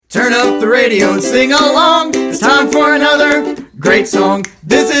Turn up the radio and sing along. It's time for another great song.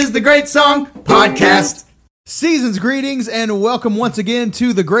 This is the Great Song Podcast. Season's greetings and welcome once again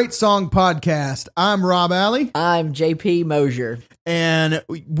to the Great Song Podcast. I'm Rob Alley. I'm JP Mosier. And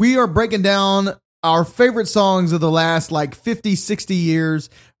we are breaking down our favorite songs of the last 50, 60 years.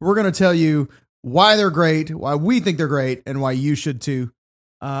 We're going to tell you why they're great, why we think they're great, and why you should too.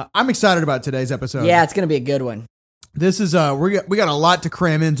 I'm excited about today's episode. Yeah, it's going to be a good one. This is we got a lot to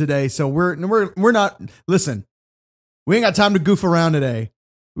cram in today, so we're not listen. We ain't got time to goof around today.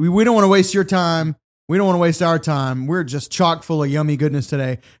 We don't want to waste your time. We don't want to waste our time. We're just chock full of yummy goodness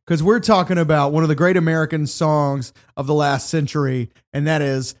today because we're talking about one of the great American songs of the last century, and that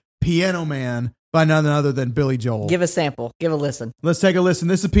is Piano Man by none other than Billy Joel. Give a sample. Give a listen. Let's take a listen.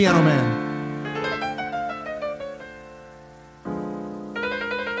 This is Piano Man.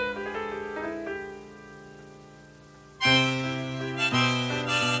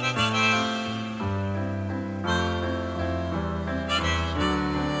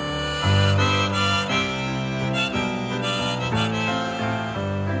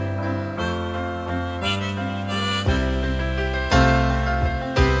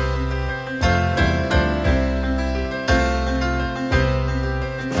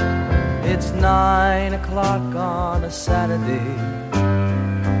 It's 9 o'clock on a Saturday.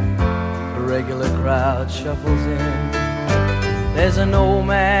 The regular crowd shuffles in. There's an old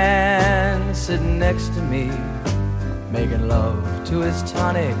man sitting next to me, making love to his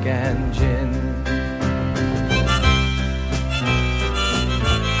tonic and gin.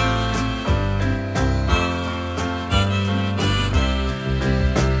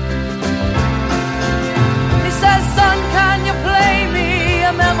 He says, son, can you play me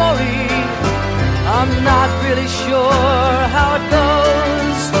a memory? I'm not really sure how it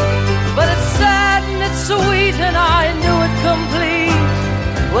goes, but it's sad and it's sweet, and I knew it complete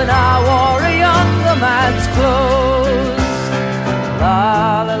when I wore a younger man's clothes.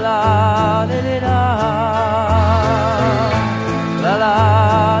 La la la li li la, la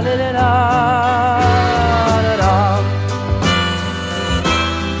la li li la, la la.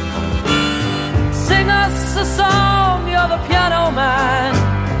 Sing us a song, you're the piano man.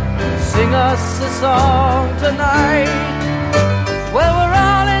 Sing us a song tonight. Well, we're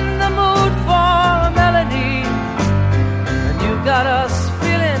all in the mood for a melody, and you've got us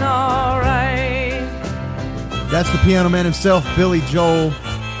feeling all right. That's the Piano Man himself, Billy Joel.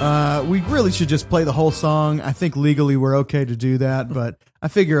 We really should just play the whole song. I think legally we're okay to do that, but I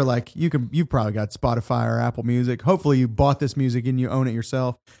figure you've probably got Spotify or Apple Music. Hopefully you bought this music and you own it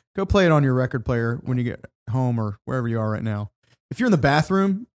yourself. Go play it on your record player when you get home or wherever you are right now. If you're in the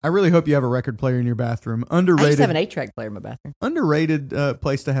bathroom, I really hope you have a record player in your bathroom. Underrated. I just have an 8-track player in my bathroom. Underrated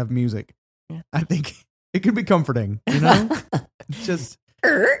place to have music. Yeah. I think it could be comforting, you know? It's just,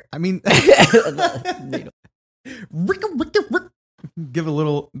 I mean, give it a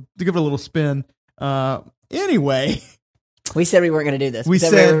little spin. Anyway. We said we weren't going to do this. We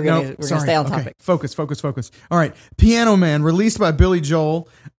said we're going to stay on topic. Okay. Focus. All right. Piano Man, released by Billy Joel,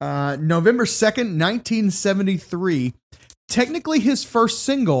 November 2nd, 1973. Technically his first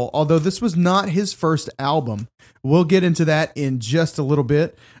single, although this was not his first album. We'll get into that in just a little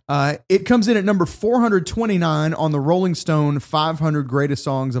bit. It comes in at number 429 on the Rolling Stone 500 Greatest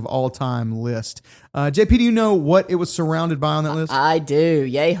Songs of All Time list. JP, do you know what it was surrounded by on that list? I do.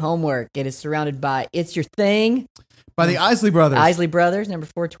 Yay, homework. It is surrounded by It's Your Thing. By the Isley Brothers. Isley Brothers, number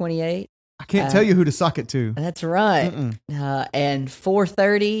 428. I can't tell you who to sock it to. That's right. And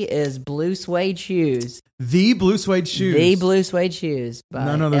 430 is Blue Suede Shoes. The Blue Suede Shoes. The Blue Suede Shoes by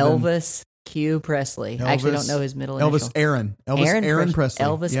None other Elvis Q. Presley. I actually don't know his middle initial. Elvis Aaron Presley.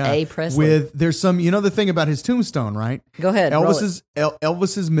 Elvis A. Presley. There's some, the thing about his tombstone, right? Go ahead.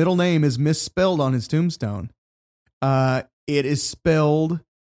 Elvis's middle name is misspelled on his tombstone. It is spelled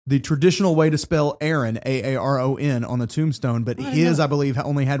the traditional way to spell Aaron, Aaron, on the tombstone, but his, I believe,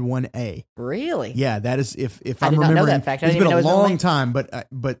 only had one A. Really? Yeah, that is if I I'm did not remembering. know that fact. It's been a long time,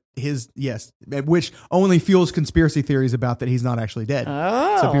 but his which only fuels conspiracy theories about that he's not actually dead.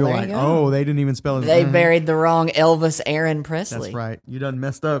 Oh, so people are like, they didn't even spell his They name. buried the wrong Elvis Aaron Presley. That's right. You done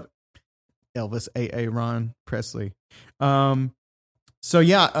messed up, Elvis Aaron Presley.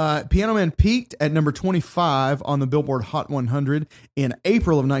 Piano Man peaked at number 25 on the Billboard Hot 100 in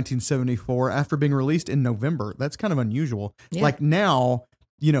April of 1974 after being released in November. That's kind of unusual. Yeah. Like now,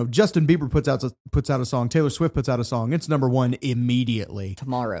 Justin Bieber puts out a song, Taylor Swift puts out a song, it's number one immediately.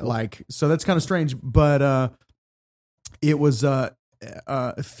 Tomorrow. So that's kind of strange, but it was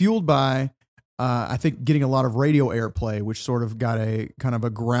fueled by I think getting a lot of radio airplay, which sort of got a kind of a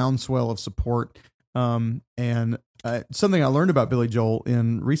groundswell of support And something I learned about Billy Joel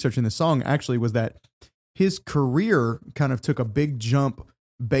in researching this song actually was that his career kind of took a big jump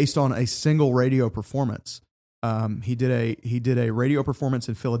based on a single radio performance. He did a radio performance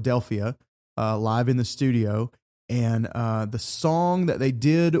in Philadelphia, live in the studio, and the song that they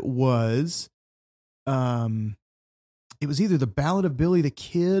did was, it was either the Ballad of Billy the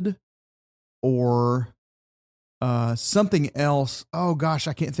Kid or something else. Oh gosh,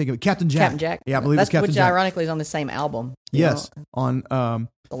 I can't think of it. Captain Jack. Captain Jack. Yeah, I believe it's Captain which Jack. ironically is on the same album. Yes, know, on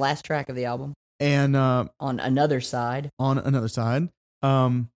the last track of the album. And on another side. On another side.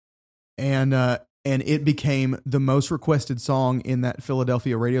 And it became the most requested song in that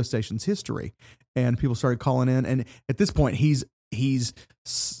Philadelphia radio station's history. And people started calling in. And at this point, he's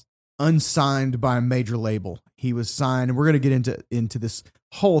unsigned by a major label. He was signed, and we're going to get into this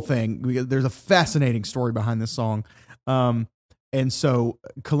whole thing. There's a fascinating story behind this song. And so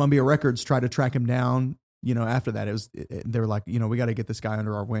Columbia Records tried to track him down. After that, they were like, we got to get this guy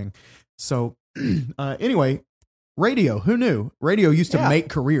under our wing. So anyway, radio, who knew? Radio used to make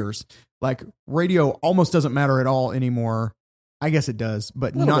careers. Like, radio almost doesn't matter at all anymore. I guess it does,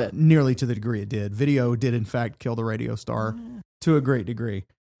 but not nearly to the degree it did. Video did, in fact, kill the radio star to a great degree.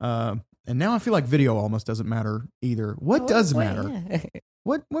 And now I feel like video almost doesn't matter either. What does matter? Yeah.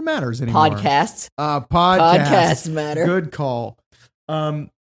 What matters anymore? Podcasts. Podcasts matter. Good call. So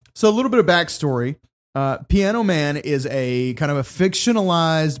a little bit of backstory. Piano Man is a kind of a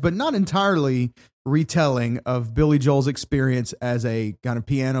fictionalized, but not entirely retelling of Billy Joel's experience as a kind of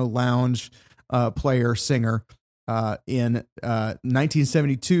piano lounge player, singer in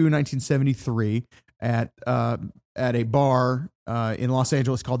 1972, 1973 at a bar in Los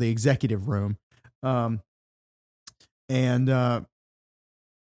Angeles called the Executive Room.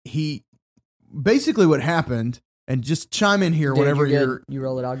 He basically what happened, and just chime in here whenever you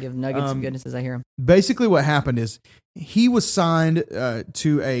roll it. I'll give nuggets of goodness as I hear him. Basically what happened is he was signed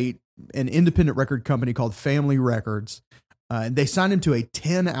to an independent record company called Family Records. They signed him to a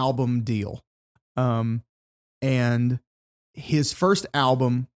 10-album deal. And his first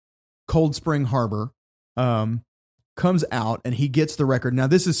album, Cold Spring Harbor, comes out, and he gets the record. Now,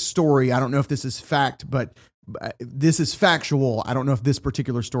 this is story. I don't know if this is fact, but this is factual. I don't know if this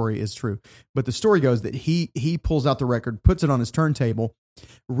particular story is true, but the story goes that he pulls out the record, puts it on his turntable,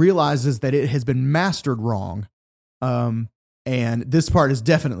 realizes that it has been mastered wrong. And this part is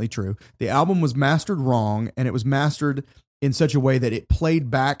definitely true. The album was mastered wrong, and it was mastered in such a way that it played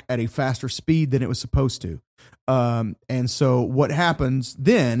back at a faster speed than it was supposed to. And so what happens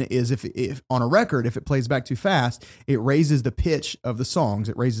then is if on a record, if it plays back too fast, it raises the pitch of the songs,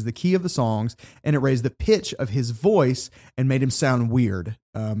 it raises the key of the songs, and it raised the pitch of his voice and made him sound weird,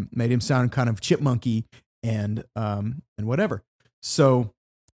 made him sound kind of chipmunky and whatever. So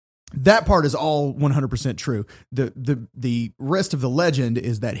that part is all 100% true. The rest of the legend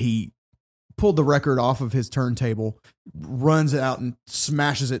is that he pulled the record off of his turntable, runs it out and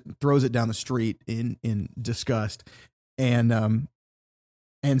smashes it, throws it down the street in disgust. And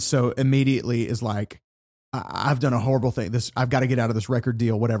so immediately is like, I've done a horrible thing. I've got to get out of this record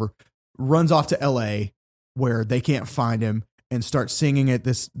deal, whatever. Runs off to LA where they can't find him and starts singing at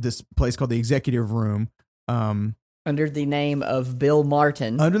this place called the Executive Room. Under the name of Bill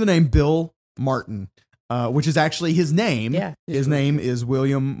Martin. Under the name Bill Martin, which is actually his name. Yeah, his name is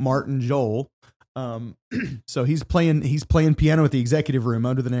William Martin Joel. So he's playing piano at the Executive Room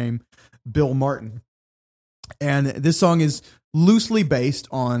under the name Bill Martin. And this song is loosely based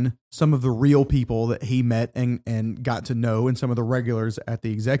on some of the real people that he met and got to know, and some of the regulars at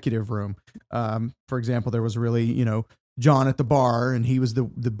the Executive Room. For example, there was really, John at the bar, and he was the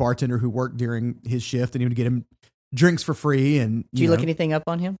bartender who worked during his shift, and he would get him drinks for free. And did you look anything up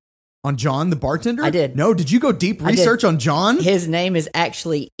on him? On John, the bartender? I did. No, did you go deep research on John? His name is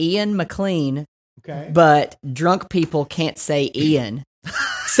actually Ian McLean. Okay. But drunk people can't say Ian.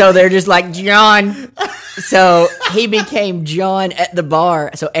 So they're just like, John. So he became John at the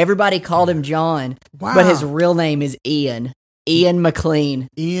bar. So everybody called him John. Wow. But his real name is Ian. Ian McLean.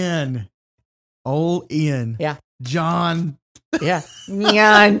 Ian. Old Ian. Yeah. John. Yeah.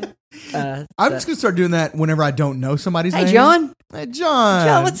 Ian. I'm just going to start doing that whenever I don't know somebody's name. Hey, John. Hey, John.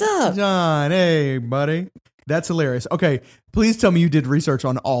 John, what's up? John. Hey, buddy. That's hilarious. Okay. Please tell me you did research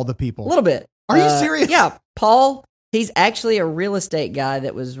on all the people. A little bit. Are you serious? Yeah. Paul, he's actually a real estate guy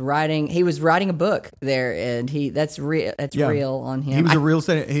that was writing. He was writing a book there, and that's real. That's real on him. He was a real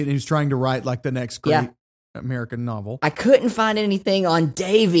estate. He was trying to write like the next great American novel. I couldn't find anything on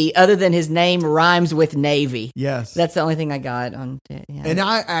Davy other than his name rhymes with Navy. Yes, that's the only thing I got on. Yeah. And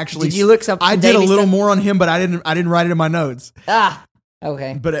I actually did you look something? I did a little more on him, but I didn't write it in my notes. Ah,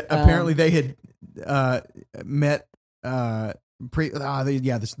 okay. But apparently they had met.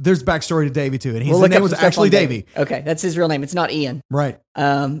 There's backstory to Davy too, and his We'll look name up was some stuff actually on Davy. Okay, that's his real name. It's not Ian. Right.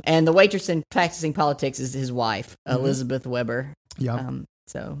 And the waitress in Practicing Politics is his wife, Elizabeth Weber. Yeah.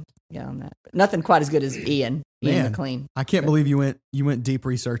 So yeah, on that. But nothing quite as good as Ian Man, McLean. I can't believe you went deep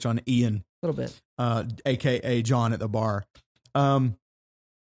research on Ian, A little bit. aka John at the bar.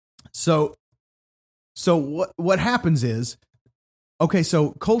 So what happens is, okay,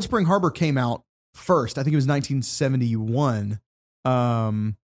 so Cold Spring Harbor came out first. I think it was 1971.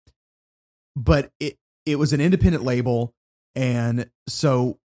 But it was an independent label, and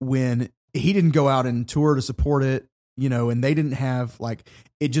so when he didn't go out and tour to support it, and they didn't have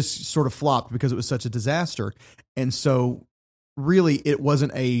it just sort of flopped because it was such a disaster. And so really it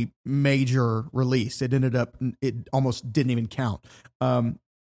wasn't a major release. It almost didn't even count.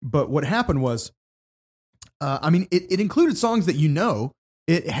 But what happened was, it included songs that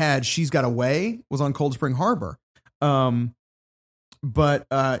it had She's Got Away was on Cold Spring Harbor. But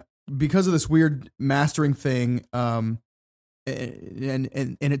because of this weird mastering thing, and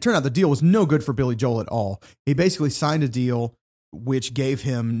it turned out the deal was no good for Billy Joel at all. He basically signed a deal which gave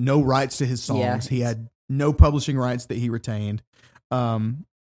him no rights to his songs. Yeah. He had no publishing rights that he retained. And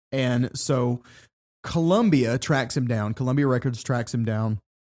so Columbia Records tracks him down,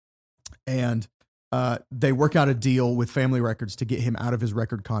 and they work out a deal with Family Records to get him out of his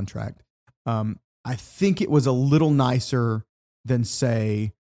record contract. I think it was a little nicer than,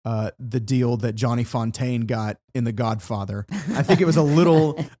 say, the deal that Johnny Fontaine got in The Godfather. I think it was a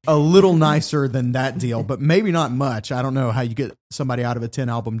little nicer than that deal, but maybe not much. I don't know how you get somebody out of a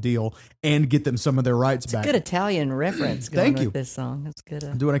 10-album deal and get them some of their rights back. Good Italian reference going Thank with you. this song. That's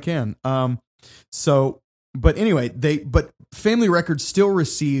good. Do what I can. But anyway, but Family Records still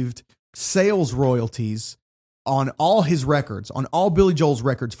received sales royalties on all his records, on all Billy Joel's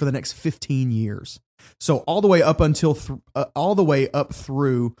records for the next 15 years. So all the way up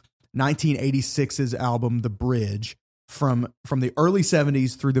through 1986's album The Bridge, from the early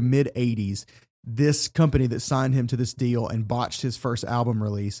 70s through the mid 80s, this company that signed him to this deal and botched his first album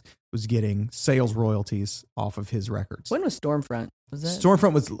release was getting sales royalties off of his records. When was Stormfront? Was that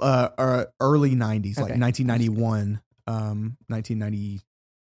Stormfront was early 90s, like Okay. 1991, 1990.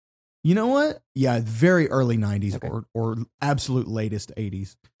 You know what? Yeah, very early 90s. Okay. or absolute latest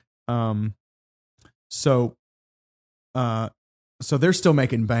 80s. So they're still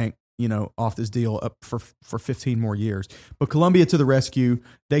making bank, off this deal up for 15 more years. But Columbia to the rescue.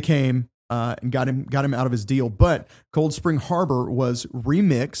 They came and got him out of his deal. But Cold Spring Harbor was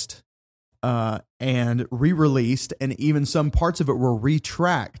remixed and re-released, and even some parts of it were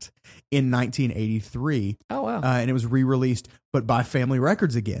retracked in 1983. Oh, wow. And it was re-released, but by Family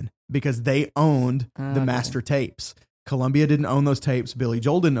Records again, because they owned the master tapes. Columbia didn't own those tapes. Billy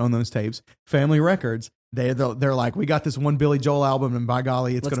Joel didn't own those tapes. Family Records, they're like, we got this one Billy Joel album, and by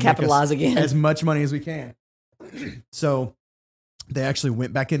golly, it's going to capitalize make us again. as much money as we can. So they actually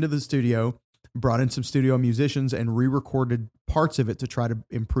went back into the studio, brought in some studio musicians, and re-recorded parts of it to try to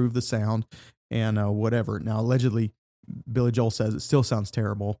improve the sound and whatever. Now, allegedly, Billy Joel says it still sounds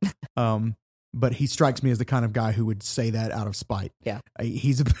terrible. But he strikes me as the kind of guy who would say that out of spite. Yeah,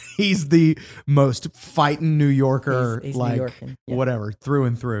 he's the most fighting New Yorker, he's like New Yorker, yeah. Whatever, through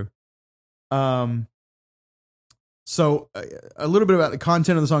and through. So a little bit about the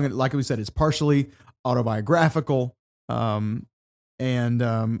content of the song. Like we said, it's partially autobiographical, but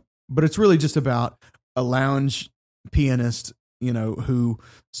it's really just about a lounge pianist, who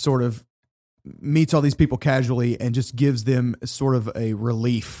sort of meets all these people casually and just gives them sort of a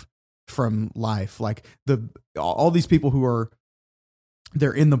relief from life. Like all these people who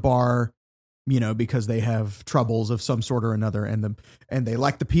they're in the bar, because they have troubles of some sort or another, and they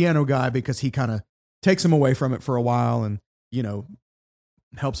like the piano guy because he kind of takes them away from it for a while and,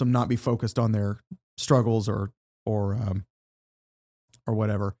 helps them not be focused on their struggles or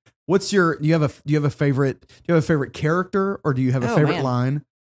whatever. Do you have a favorite character, or do you have a favorite line?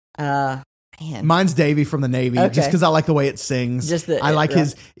 Man. Mine's Davy from the Navy, Okay. just because I like the way it sings. I like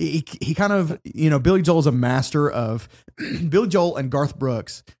his. He kind of, Billy Joel's a master of. Billy Joel and Garth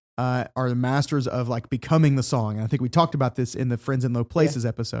Brooks are the masters of like becoming the song. And I think we talked about this in the Friends in Low Places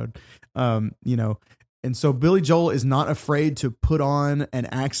episode. And so Billy Joel is not afraid to put on an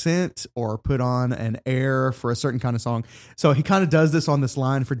accent or put on an air for a certain kind of song. So he kind of does this on this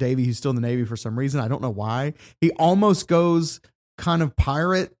line for Davy, who's still in the Navy for some reason. I don't know why. He almost goes kind of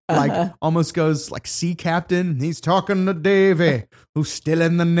pirate, like almost goes like sea captain. He's talking to Davy, who's still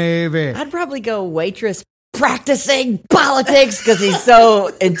in the Navy. I'd probably go waitress practicing politics because he's so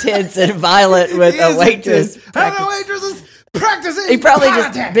intense and violent with a waitress. How the waitresses practicing He probably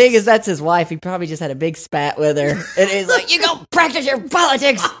politics. just big as that's his wife. He probably just had a big spat with her, and he's like, "You go practice your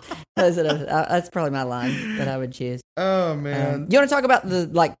politics." That's probably my line that I would choose. Oh man. You want to talk about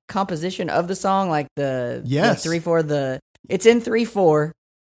the composition of the song, like the Yes. 3/4? It's in 3/4.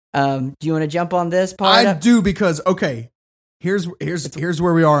 Do you want to jump on this part? I do because here's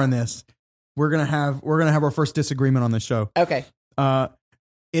where we are on this. We're gonna have our first disagreement on this show. Okay.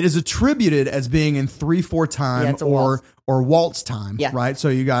 It is attributed as being in 3/4 time Yeah, it's a waltz. or waltz time. Yeah. Right. So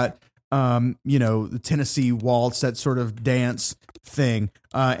you got the Tennessee waltz, that sort of dance thing,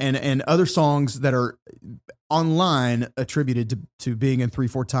 and other songs that are online attributed to being in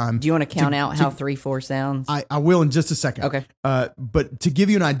 3/4 time. Do you want to count out how 3/4 sounds? I will in just a second. Okay. But to give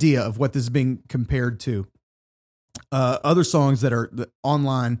you an idea of what this is being compared to, other songs that are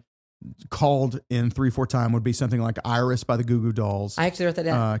online called in 3/4 time would be something like Iris by the Goo Goo Dolls. I actually wrote that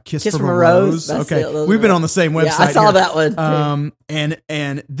down. Kiss from a Rose. That's Okay. it. Those We've are been right. on the same website. Yeah, I saw here. that one.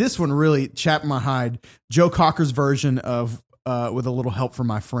 And this one really chapped my hide. Joe Cocker's version of With a Little Help from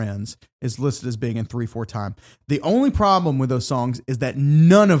My Friends is listed as being in 3/4 time. The only problem with those songs is that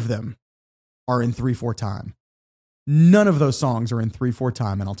none of them are in 3/4 time. None of those songs are in 3/4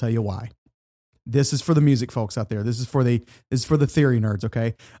 time, and I'll tell you why. This is for the music folks out there. This is for the theory nerds.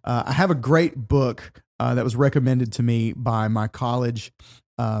 Okay, I have a great book that was recommended to me by my college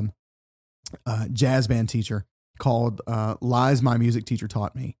jazz band teacher called "Lies My Music Teacher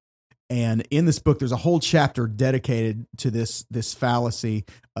Taught Me." And in this book, there's a whole chapter dedicated to this fallacy,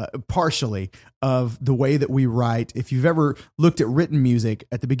 partially, of the way that we write. If you've ever looked at written music,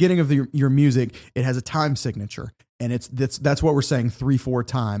 at the beginning of your music, it has a time signature. And that's what we're saying, 3/4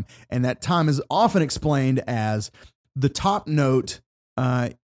 time. And that time is often explained as the top note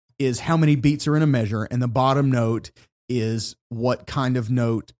is how many beats are in a measure, and the bottom note is what kind of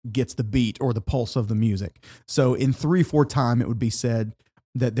note gets the beat or the pulse of the music. So in 3/4 time, it would be said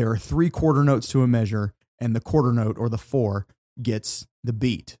that there are 3 quarter notes to a measure, and the quarter note or the 4 gets the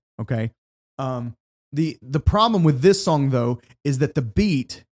beat. Okay. The problem with this song though is that the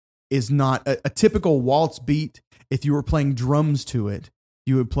beat is not a typical waltz beat. If you were playing drums to it,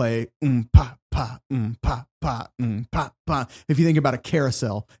 you would play pa pa pa pa pa pa. If you think about a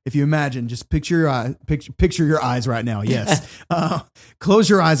carousel, if you imagine, just picture your eyes right now. Yes, close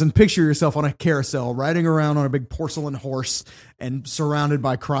your eyes and picture yourself on a carousel, riding around on a big porcelain horse and surrounded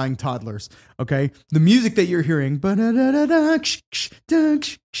by crying toddlers. Okay, the music that you're hearing,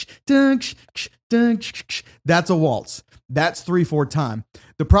 that's a waltz. That's 3/4 time.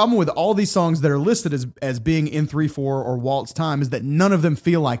 The problem with all these songs that are listed as being in 3/4 or waltz time is that none of them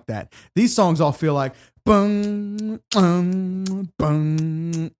feel like that. These songs all feel like bum, bum,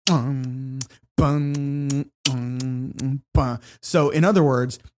 bum, bum. So in other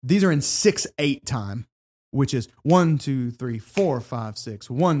words, these are in 6/8 time, which is 1, 2, 3, 4, 5, 6,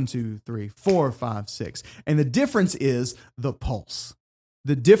 1, 2, 3, 4, 5, 6. And the difference is the pulse.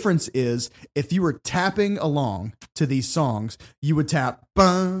 The difference is if you were tapping along to these songs, you would tap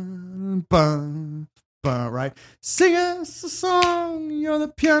bum, bum, bum, right? Sing us a song, you're the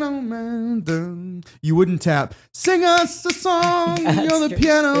piano man. Dun. You wouldn't tap, sing us a song, you're the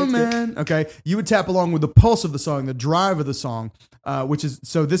piano man. Okay, you would tap along with the pulse of the song, the drive of the song, which is,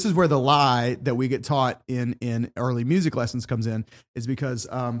 so this is where the lie that we get taught in early music lessons comes in, is because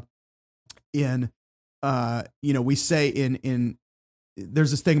we say in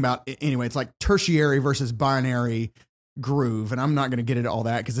there's this thing about, anyway, it's like tertiary versus binary groove, and I'm not going to get into all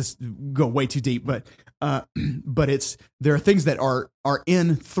that because this go way too deep, but there are things that are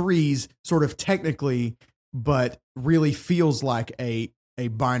in threes sort of technically, but really feels like a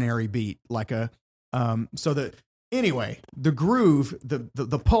binary beat, like a anyway, the groove,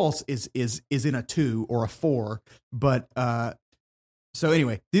 the pulse is in a 2 or a 4, but so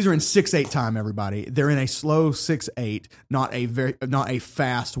anyway, these are in 6/8 time, everybody. They're in a slow 6/8, not a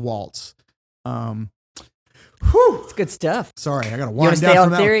fast waltz. It's good stuff. Sorry, I got to wanna wind stay down on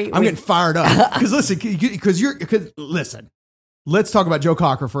from that theory? one. I'm getting fired up because listen. Let's talk about Joe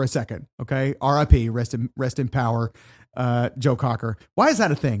Cocker for a second, okay? R.I.P. Rest in power, Joe Cocker. Why is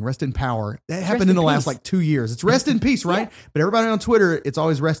that a thing? Rest in power. That happened in the last 2 years. It's rest in peace, right? Yeah. But everybody on Twitter, it's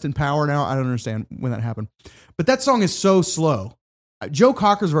always rest in power now. I don't understand when that happened. But that song is so slow. Joe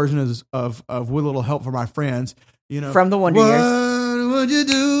Cocker's version is of With a Little Help from My Friends, from the Wonder Years. What would you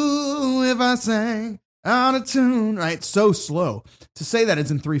do if I sang out of tune? Right, so slow. To say that it's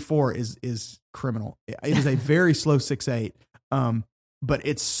in 3/4 is criminal. It is a very slow 6/8. But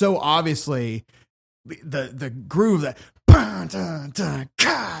it's so obviously the groove that.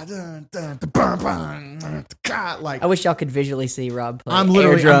 Like, I wish y'all could visually see Rob play I'm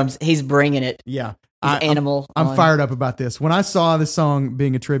literally air drums. He's bringing it. Yeah. animal. I'm fired up about this. When I saw this song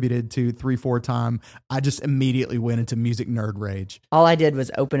being attributed to 3/4 Time, I just immediately went into music nerd rage. All I did was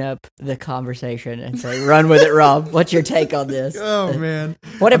open up the conversation and say, "Run with it, Rob. What's your take on this?" Oh man,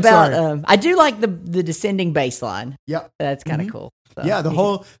 What I'm about? sorry. I do like the descending bass line. Yep. That's kind of cool. So, Yeah, the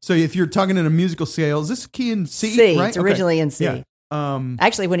whole. So if you're talking in a musical scale, is this key in C? C. Right? It's originally in C. Yeah.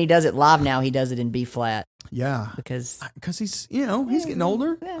 Actually, when he does it live now, he does it in B flat Yeah. because Because he's getting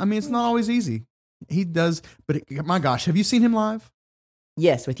older. Yeah. I mean, it's not always easy. He does, but my gosh, have you seen him live?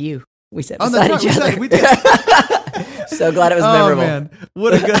 yes, with you, we sat Oh, beside that's each right. other. We did. So glad it was Oh memorable. man,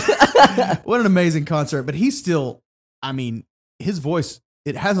 what a good, what an amazing concert. But he's still, I mean, his voice,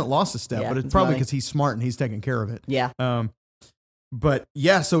 it hasn't lost a step, Yeah, but it's it's probably money. because he's smart and he's taking care of it. Yeah, But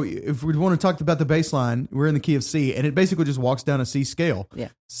yeah, so if we want to talk about the bass line, we're in the key of C, and it basically just walks down a C scale. Yeah.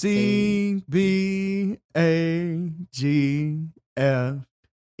 C, B, A, G, F,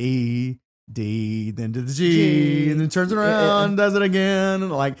 E, D, then to the G, and then turns around, does it again,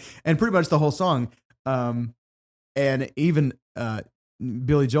 and pretty much the whole song. And even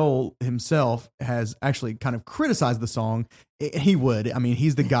Billy Joel himself has actually kind of criticized the song. He would. I mean,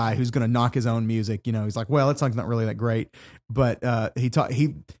 he's the guy who's going to knock his own music. You know, he's like, well, that song's not really that great. But he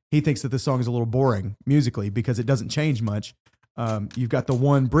thinks that this song is a little boring musically because it doesn't change much. You've got the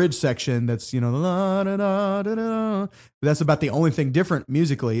one bridge section that's, la, da, da, da, da. That's about the only thing different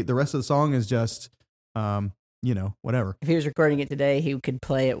musically. The rest of the song is just, whatever. if he was recording it today, he could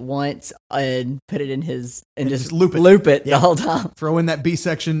play it once and put it in his and just loop it. the whole time. Throw in that B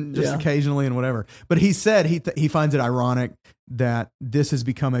section just Yeah. occasionally and whatever. But he said he finds it ironic that this has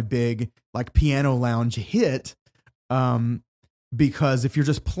become a big piano lounge hit, because if you're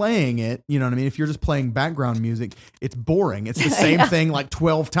just playing it, you know what I mean? If you're just playing background music, it's boring. It's the same thing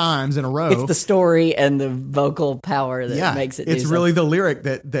 12 times in a row. It's the story and the vocal power that makes it. It's do really the lyric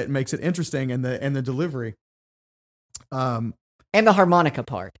that makes it interesting and the delivery. something. And the harmonica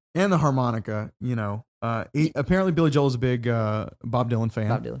part. And the harmonica, apparently Billy Joel is a big Bob Dylan fan.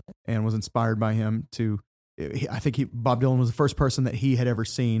 Bob Dylan. And was inspired by him I think Bob Dylan was the first person that he had ever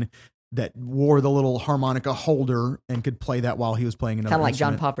seen that wore the little harmonica holder and could play that while he was playing another Kind of like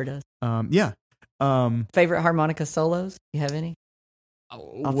John instrument. Popper does. Yeah. Favorite harmonica solos? You have any?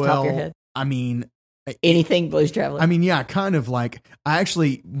 Off the top of your head? I mean, Anything Blues Traveler? yeah, kind of like,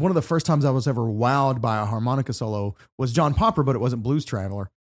 one of the first times I was ever wowed by a harmonica solo was John Popper, but it wasn't Blues Traveler.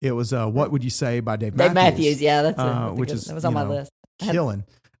 It was What Would You Say by Dave Dave Matthews. Matthews, yeah, that's which good. is, That was on my list. killing.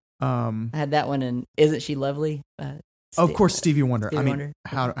 I had that one, and Isn't She Lovely? Of course, Stevie Wonder. Stevie Wonder.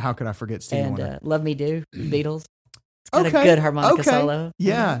 How could I forget Stevie And Wonder? Love Me Do, Beatles. It's got Okay, a good harmonica okay. solo.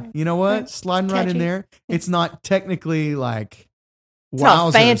 Yeah, you know what? Sliding right in Catchy. there. It's not technically like It's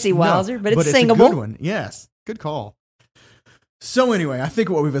not fancy wowzer, but it's a singable. good one. Yes, good call. So anyway, I think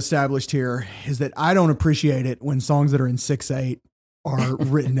what we've established here is that I don't appreciate it when songs that are in 6/8 are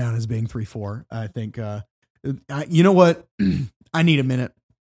written down as being 3/4. I think, you know what? I need a minute.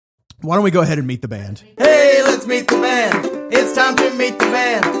 Why don't we go ahead and meet the band? Hey, let's meet the band. It's time to meet the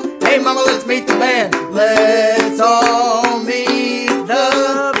band. Hey, mama, let's meet the band. Let's all meet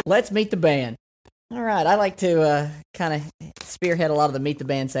the... Let's meet the band. All right, I like to kind of spearhead a lot of the meet the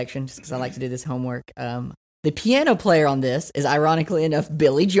band section just because I like to do this homework. The piano player on this is, ironically enough,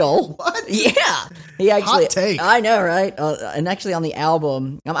 Billy Joel. What? Yeah, he actually. Hot take. I know, right? And actually, on the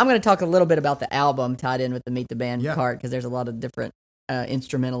album, I'm going to talk a little bit about the album tied in with the meet the band Yeah. part because there's a lot of different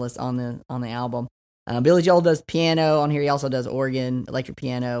instrumentalists on the album. Billy Joel does piano on here. He also does organ, electric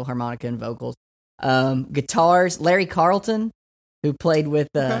piano, harmonica, and vocals. Guitars, Larry Carlton, who played with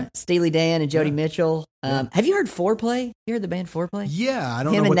Okay. Steely Dan and Joni Yeah. Mitchell. Yeah. Have you heard Foreplay? You heard the band Foreplay? Yeah, I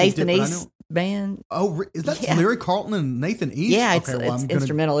don't Him know and what Nathan they did, but I East know. band. Oh, is that Yeah. Larry Carlton and Nathan East? Yeah, it's, Okay, it's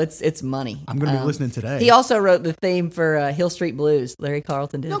instrumental. It's money. I'm going to be listening today. He also wrote the theme for Hill Street Blues. Larry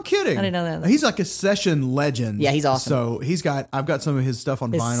Carlton did. No kidding. I didn't know that. He's like a session legend. Yeah, he's awesome. So I've got some of his stuff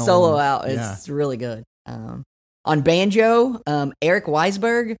on His vinyl. solo and- out is Yeah. really good. On banjo, Eric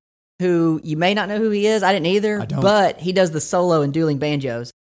Weisberg, who you may not know who he is. I didn't either. I don't. But he does the solo and dueling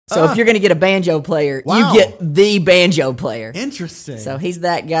banjos. So Ah. if you're going to get a banjo player, Wow. you get the banjo player. Interesting. So he's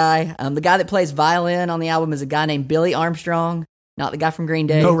that guy. The guy that plays violin on the album is a guy named Billy Armstrong, not the guy from Green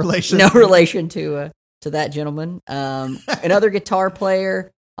Day. No relation. No relation to that gentleman. Another guitar player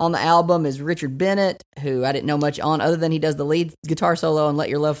on the album is Richard Bennett, who I didn't know much on, other than he does the lead guitar solo on "Let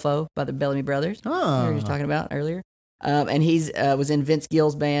Your Love Flow" by the Bellamy Brothers. We were just talking about earlier. And he's was in Vince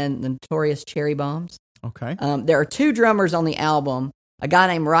Gill's band, the Notorious Cherry Bombs. Okay. There are two drummers on the album. A guy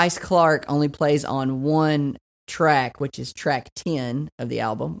named Rice Clark only plays on one track, which is track 10 of the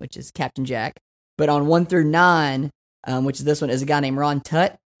album, which is Captain Jack. But on 1 through 9, which is this one, is a guy named Ron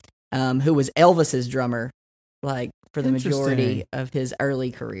Tutt. who was Elvis's drummer, like for the majority Interesting. of his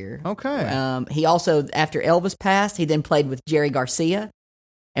early career. Okay. He also, after Elvis passed, he then played with Jerry Garcia.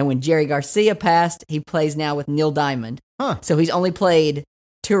 And when Jerry Garcia passed, he plays now with Neil Diamond. Huh. So he's only played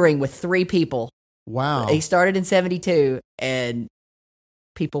touring with 3 people. Wow. He started in 72, and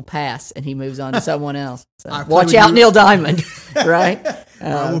people pass, and he moves on to someone else. So I play watch with out, you. Neil Diamond, right?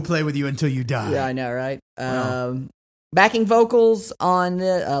 I will play with you until you die. Yeah, I know, right? Wow. Backing vocals on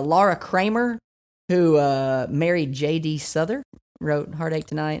Laura Kramer, who married J.D. Souther, wrote "Heartache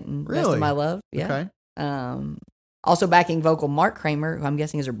Tonight" and "Rest Really? of My Love." Yeah. Okay. Also backing vocal Mark Kramer, who I'm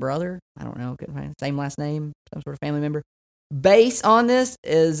guessing is her brother. I don't know, couldn't find same last name, some sort of family member. Bass on this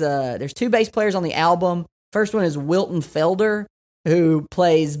is there's 2 bass players on the album. First one is Wilton Felder, who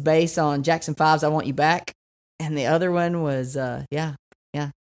plays bass on Jackson 5's "I Want You Back," and the other one was yeah.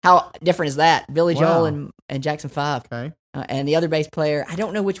 How different is that? Billy Joel and Jackson 5. Okay. And the other bass player, I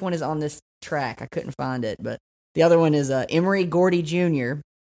don't know which one is on this track. I couldn't find it, but the other one is Emery Gordy Jr.,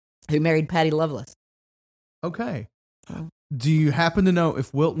 who married Patty Loveless. Okay. Do you happen to know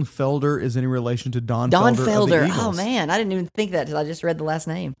if Wilton Felder is any relation to Don Felder? Don of the Felder. Eagles? Oh, man. I didn't even think that until I just read the last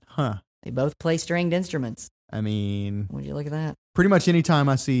name. Huh. They both play stringed instruments. I mean, Would you look at that? pretty much any time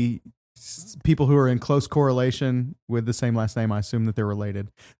I see people who are in close correlation with the same last name, I assume that they're related.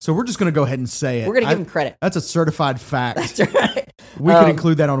 So we're just going to go ahead and say it. We're going to give them credit. That's a certified fact. That's right. We could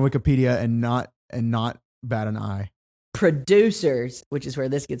include that on Wikipedia and not bat an eye. Producers, which is where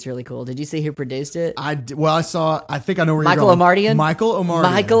this gets really cool. Did you see who produced it? I think I know where Michael you're going. Omartian? Michael Omartian.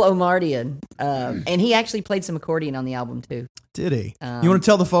 Michael Omartian. And he actually played some accordion on the album, too. Did he? You want to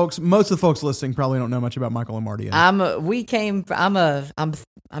tell the folks? Most of the folks listening probably don't know much about Michael Omartian. I'm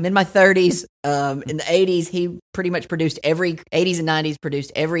in my 30s. In the 80s, he pretty much produced 80s and 90s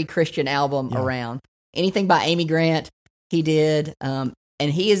produced every Christian album around. Anything by Amy Grant, he did. And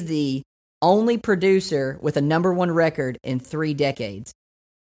he is the only producer with a #1 record in 3 decades.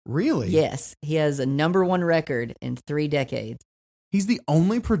 Really? Yes, he has a #1 record in 3 decades. He's the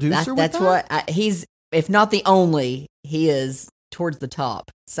only producer. That's with that? what he's. If not the only, he is towards the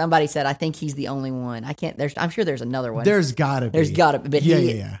top. Somebody said, I think he's the only one. I can't. I'm sure there's another one. There's gotta be. There's got to be. But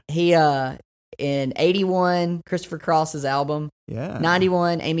Yeah. he in 81, Christopher Cross's album. Yeah.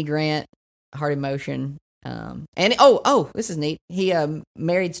 91, Amy Grant, Heart in Motion. And this is neat. He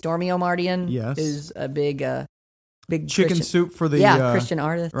married Stormy Omartian. Yes. Who's a big Chicken Christian, Soup for the Christian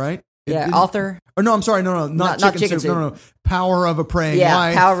artist. right? Yeah, author. Oh no, I'm sorry. No, not Chicken Soup. No. Power of a Praying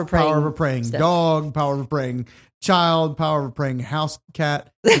Wife. Power of a Praying Praying stuff. Dog. Power of a Praying Child. Power of a Praying House Cat.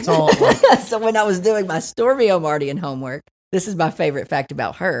 It's all. So when I was doing my Stormy Omartian homework, this is my favorite fact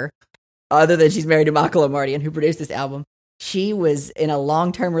about her. Other than she's married to Michael Omartian, who produced this album, she was in a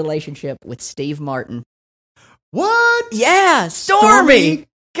long-term relationship with Steve Martin. What? Yeah, Stormy.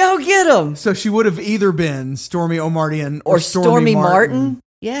 Go get him. So she would have either been Stormy Omartian Or Stormy Martin.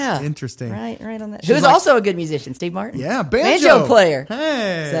 Yeah. Interesting. Right on that. She's Who's like- also a good musician, Steve Martin. Yeah, Banjo player.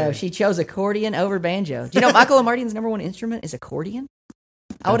 Hey. So she chose accordion over banjo. Do you know Michael Omartian's #1 instrument is accordion?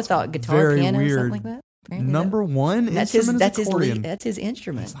 I would have That's thought guitar, very piano, weird. something like that. Apparently #1 that's instrument his is accordion. that's his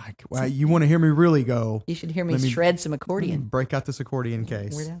instrument. It's like, wow, you want to hear me really go? You should hear me Let me- shred some accordion. Break out this accordion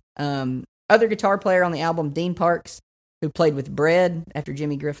case. Weird Al. Other guitar player on the album, Dean Parks, who played with Bread after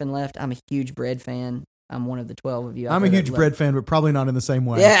Jimmy Griffin left. I'm a huge Bread fan. I'm one of the 12 of you. out I'm a there that huge love- Bread fan, but probably not in the same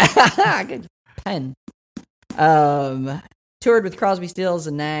way. Yeah, good pen. Toured with Crosby, Stills,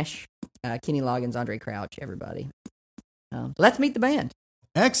 and Nash, Kenny Loggins, Andre Crouch, everybody. So let's meet the band.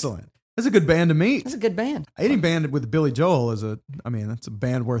 Excellent. That's a good band to meet. That's a good band. Any band with Billy Joel that's a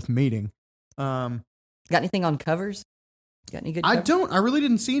band worth meeting. Got anything on covers? Got any good covers? I really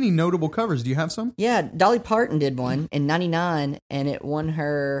didn't see any notable covers. Do you have some? Yeah, Dolly Parton did one in 99, and it won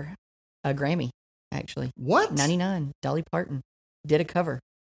her a Grammy, actually. What? 99, Dolly Parton did a cover.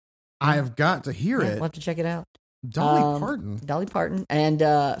 I have got to hear it. We'll have to check it out. Dolly Parton. Dolly Parton.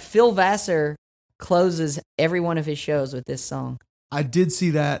 And Phil Vassar closes every one of his shows with this song. I did see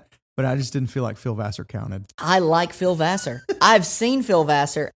that, but I just didn't feel like Phil Vassar counted. I like Phil Vassar. I've seen Phil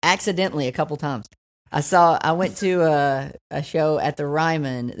Vassar accidentally a couple times. I went to a show at the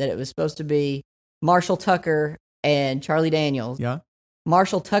Ryman that it was supposed to be Marshall Tucker and Charlie Daniels. Yeah.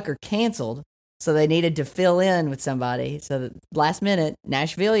 Marshall Tucker canceled, so they needed to fill in with somebody. So the last minute,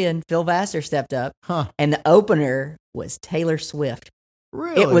 Nashvilleian Phil Vassar stepped up, and the opener was Taylor Swift.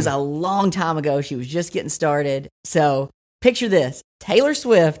 Really? It was a long time ago. She was just getting started. So picture this: Taylor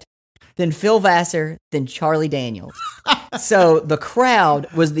Swift, then Phil Vassar, then Charlie Daniels. So the crowd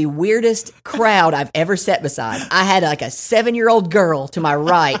was the weirdest crowd I've ever sat beside. I had like a 7-year-old girl to my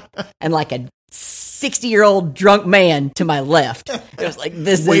right and like a 60-year-old drunk man to my left. It was like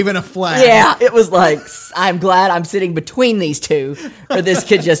this Waving a flag. Yeah, it was like, I'm glad I'm sitting between these two, or this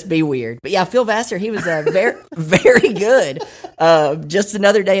could just be weird. But yeah, Phil Vassar, he was very, very good. Just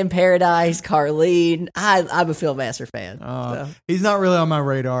Another Day in Paradise, Carlene. I'm a Phil Vassar fan. So. He's not really on my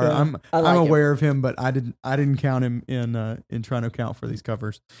radar. Yeah, I'm him. aware of him, but I didn't count him in trying to account for these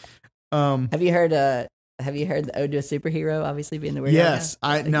covers. Have you heard the Ode to a Superhero? Obviously, being the Weird Al Yes,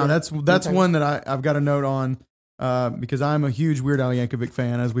 guy? that's one that I've got a note on because I'm a huge Weird Al Yankovic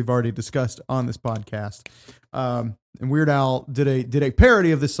fan, as we've already discussed on this podcast. And Weird Al did a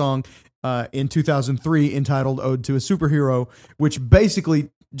parody of this song in 2003 entitled "Ode to a Superhero," which basically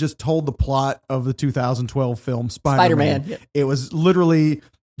just told the plot of the 2012 film Spider-Man. Yeah. It was literally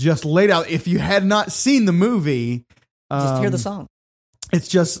just laid out. If you had not seen the movie, Just hear the song. It's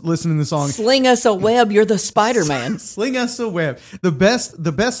just listening to the song. Sling us a web, you're the Spider-Man. Sling us a web. The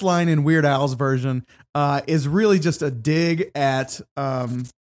best line in Weird Al's version is really just a dig at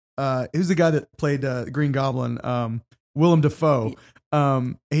who's the guy that played Green Goblin? Willem Dafoe.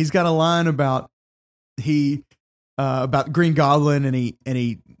 He's got a line about Green Goblin, and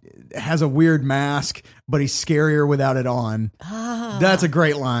he has a weird mask, but he's scarier without it on. That's a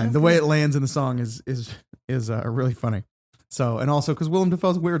great line. The way it lands in the song is really funny. So, and also because Willem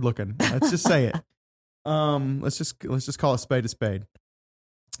Dafoe's weird looking. Let's just say it. Let's just call a spade a spade.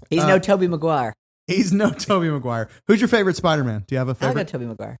 He's no Tobey Maguire. He's no Tobey Maguire. Who's your favorite Spider-Man? Do you have a I'll favorite? go Tobey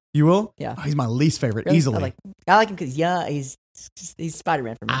Maguire. You will? Yeah. Oh, he's my least favorite, Really? easily. I like him because he's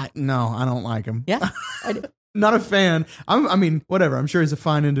Spider-Man for me. No, I don't like him. Yeah, I do. Not a fan. I mean, whatever. I'm sure he's a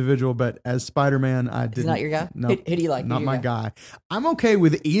fine individual, but as Spider-Man, I didn't. He's not your guy? No, Who do you like? Not Who's my your guy. I'm okay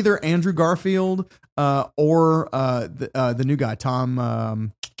with either Andrew Garfield or the new guy,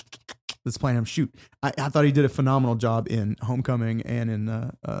 Tom. That's playing him. Shoot, I thought he did a phenomenal job in Homecoming and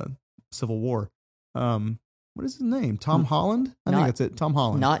in Civil War. What is his name? Tom Holland? I think that's it. Tom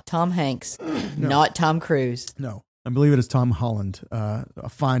Holland. Not Tom Hanks. No. Not Tom Cruise. No, I believe it is Tom Holland. A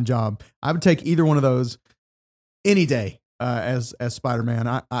fine job. I would take either one of those any day as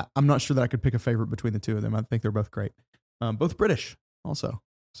Spider-Man. I'm not sure that I could pick a favorite between the two of them. I think they're both great. Both British also.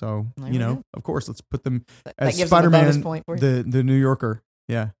 So, There we go. of course, let's put them That as gives them a bonus Spider-Man, point for you. the New Yorker.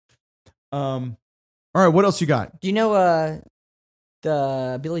 Yeah. All right, what else you got? Do you know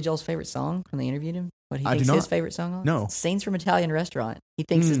the Billy Joel's favorite song when they interviewed him? What he I thinks do his not. favorite song on? No. Scenes from Italian Restaurant. He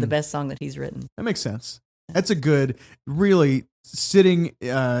thinks is the best song that he's written. That makes sense. That's a good, really sitting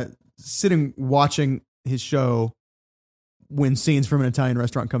watching his show when Scenes from an Italian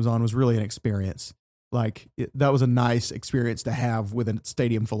Restaurant comes on was really an experience. Like that was a nice experience to have with a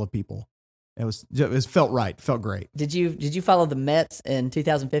stadium full of people. It felt right, felt great. Did you follow the Mets in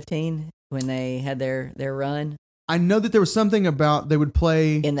 2015 when they had their run? I know that there was something about they would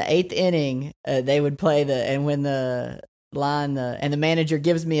play In the 8th inning, they would play and when the line and the manager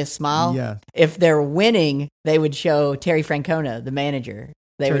gives me a smile. Yeah, If they're winning, they would show Terry Francona, the manager.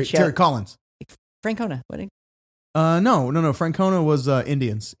 Terry Collins. Francona. What? No. Francona was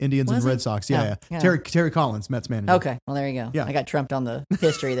Indians Was and he? Red Sox. Oh, Yeah. yeah. Terry Collins, Mets manager. Okay, well there you go. Yeah. I got trumped on the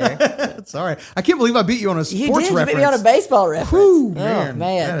history there. It's all right. I can't believe I beat you on a sports You did. You reference. beat me on a baseball reference. Whew, Oh man,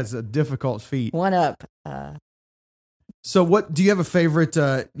 man, that is a difficult feat. one up. So, what do you have a favorite?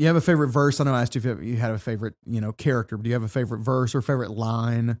 You have a favorite verse? I know I asked you if you had a favorite, character. But do you have a favorite verse or favorite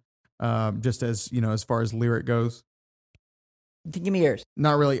line? Just as as far as lyric goes. Give me yours.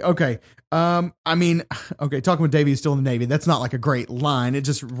 Not really. Okay. I mean, okay. Talking with Davey is still in the Navy. That's not like a great line. It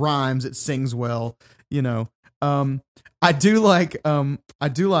just rhymes. It sings well. I do like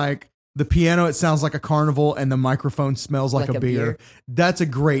the piano. It sounds like a carnival, and the microphone smells like a beer. That's a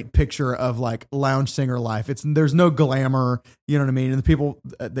great picture of like lounge singer life. There's no glamour. You know what I mean? And the people,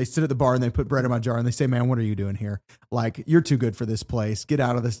 they sit at the bar and they put bread in my jar and they say, "Man, what are you doing here? Like, you're too good for this place. Get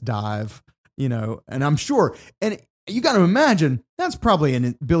out of this dive." And I'm sure, and you got to imagine that's probably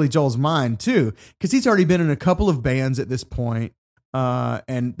in Billy Joel's mind too, because he's already been in a couple of bands at this point,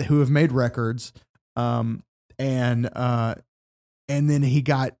 and who have made records, and then he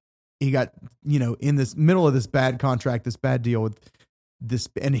got in this middle of this bad contract, this bad deal with this,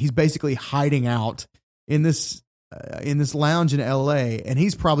 and he's basically hiding out in this lounge in LA, and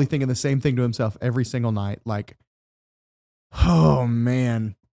he's probably thinking the same thing to himself every single night, like, oh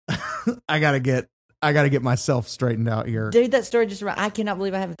man, I gotta get myself straightened out here. Dude, that story just I cannot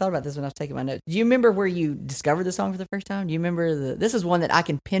believe I haven't thought about this when I was taking my notes. Do you remember where you discovered the song for the first time? Do you remember this is one that I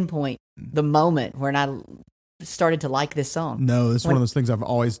can pinpoint the moment when I started to like this song. No, this is one of those things I've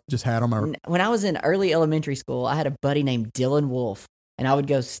always just had on my. When I was in early elementary school, I had a buddy named Dylan Wolf, and I would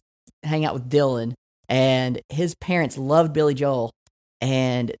go hang out with Dylan, and his parents loved Billy Joel.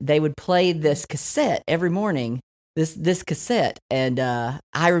 and they would play this cassette every morning. This cassette, and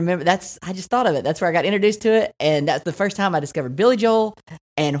I remember I just thought of it. That's where I got introduced to it, and that's the first time I discovered Billy Joel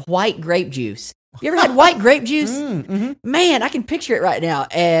and white grape juice. You ever had white grape juice? Mm-hmm. Man, I can picture it right now.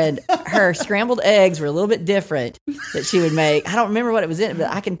 And her scrambled eggs were a little bit different that she would make. I don't remember what it was in, but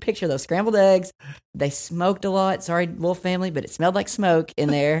I can picture those scrambled eggs. They smoked a lot. Sorry, Wolf family, but it smelled like smoke in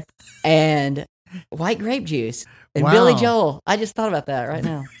there. And white grape juice. And Wow. Billy Joel. I just thought about that right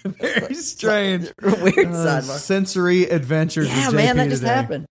now. Very strange. Weird sidebar. Sensory adventures. Yeah, with man, JP that just today.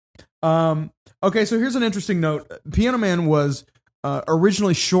 happened. Okay, so here's an interesting note. Piano Man was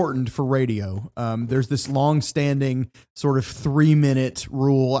originally shortened for radio. There's this long-standing sort of 3-minute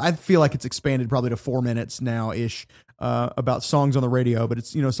rule. I feel like it's expanded probably to 4 minutes now-ish about songs on the radio. But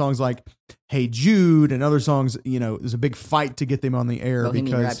it's, songs like Hey Jude and other songs, there's a big fight to get them on the air.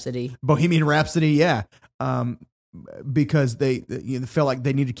 Bohemian Rhapsody, yeah. Because they felt like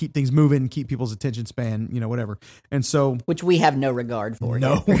they need to keep things moving, keep people's attention span, whatever. And so, Which we have no regard for.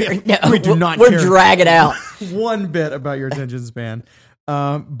 No, here. we do not We're care. dragging out. one bit about your attention span.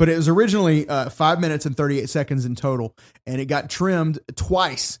 But it was originally 5 minutes and 38 seconds in total, and it got trimmed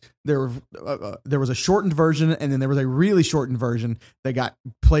twice. There was a shortened version, and then there was a really shortened version that got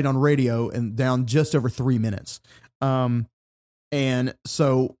played on radio and down just over 3 minutes. And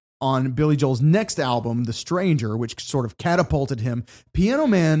so on Billy Joel's next album, The Stranger, which sort of catapulted him, Piano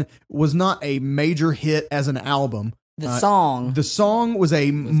Man was not a major hit as an album. The song was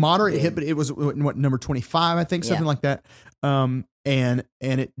a moderate hit, but it was number 25, I think, something like that. And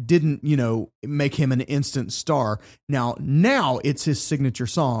it didn't, make him an instant star. Now it's his signature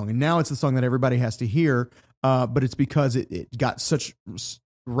song, and now it's the song that everybody has to hear. But it's because it got such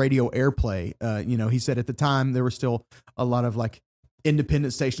radio airplay. He said at the time there were still a lot of like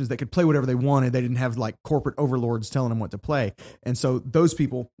independent stations that could play whatever they wanted. They didn't have like corporate overlords telling them what to play. And so those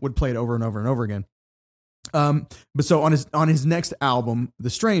people would play it over and over and over again. But so on his next album, The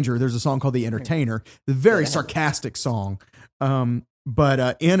Stranger, there's a song called The Entertainer, the very sarcastic song.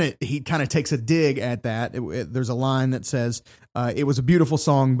 But in it, he kind of takes a dig at that. There's a line that says, it was a beautiful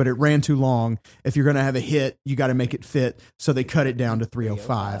song, but it ran too long. If you're going to have a hit, you got to make it fit. So they cut it down to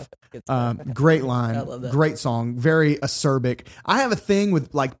 305. Great line, great song, very acerbic. I have a thing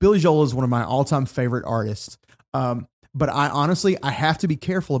with like Billy Joel is one of my all-time favorite artists. But I have to be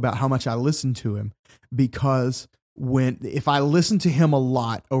careful about how much I listen to him, because if I listen to him a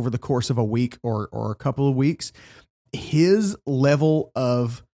lot over the course of a week or a couple of weeks, his level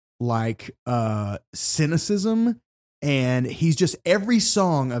of like cynicism, and he's just, every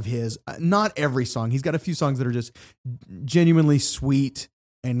song of his, not every song, he's got a few songs that are just genuinely sweet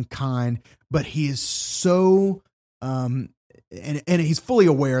and kind, but he is so and he's fully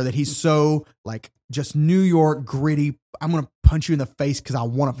aware that he's so like just New York gritty. I'm gonna punch you in the face because I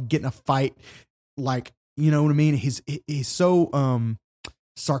want to get in a fight. Like, you know what I mean? He's so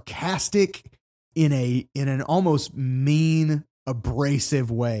sarcastic in an almost mean, abrasive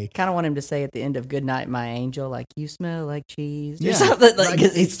way. Kind of want him to say at the end of "Good Night, My Angel," like "You smell like cheese" or Yeah. something. Like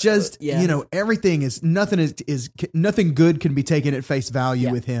It's just everything is nothing good can be taken at face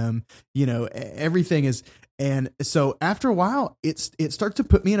value with him. Everything is, and so after a while, it starts to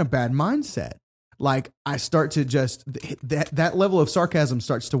put me in a bad mindset. Like I start to just that level of sarcasm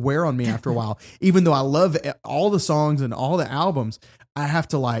starts to wear on me after a while. Even though I love all the songs and all the albums, I have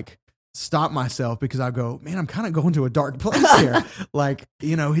to like stop myself because I go, man, I'm kind of going to a dark place here. Like,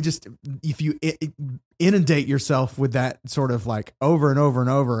 if you inundate yourself with that sort of like over and over and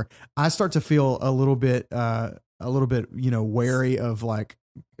over, I start to feel a little bit, wary of like,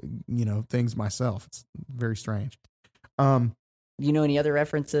 things myself. It's very strange. You know any other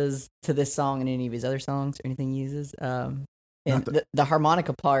references to this song in any of his other songs or anything he uses? And the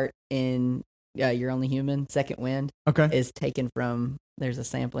harmonica part in You're Only Human, Second Wind, is taken from, there's a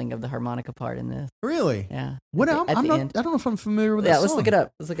sampling of the harmonica part in this. Really? Yeah. What album? I don't know if I'm familiar with that song. Let's look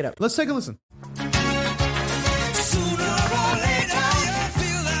it up. Let's take a listen.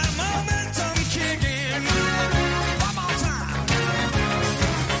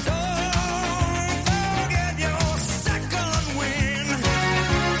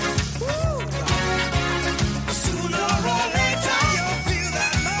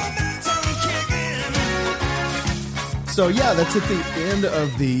 So yeah, that's at the end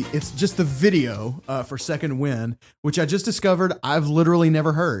of it's just the video for Second Wind, which I just discovered I've literally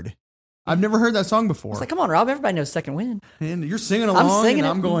never heard. I've never heard that song before. It's like, come on, Rob, everybody knows Second Wind. And you're singing along, and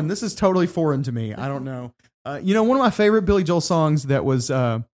I'm going, this is totally foreign to me. I don't know. One of my favorite Billy Joel songs that was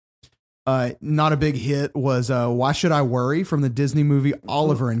not a big hit was Why Should I Worry from the Disney movie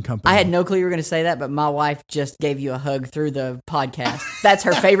Oliver and Company. I had no clue you were going to say that, but my wife just gave you a hug through the podcast. That's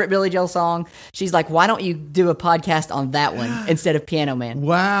her favorite Billy Joel song. She's like, why don't you do a podcast on that one instead of Piano Man?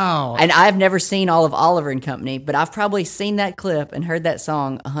 Wow. And I've never seen all of Oliver and Company, but I've probably seen that clip and heard that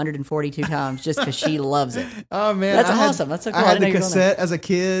song 142 times just because she loves it. Oh man, That's awesome. That's so cool. I I had didn't know the you were doing cassette as a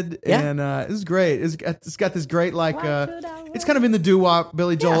kid, Yeah. and it was great. It's got this great Why should I it's kind of in the doo-wop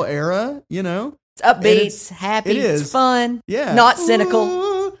Billy Joel Yeah. era, you know. It's upbeat, it's- it's happy, it it's is. fun, Yeah, not cynical.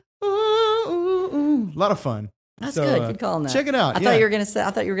 Ooh, ooh, ooh, ooh. A lot of fun. That's So, good. Good call on that. check it out. I yeah. thought you were gonna say.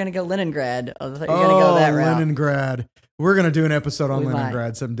 I thought you were gonna go Leningrad. I thought you were gonna go that route. Leningrad. We're gonna do an episode on We might.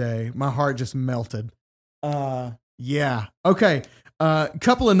 Leningrad someday. My heart just melted. Yeah. Okay.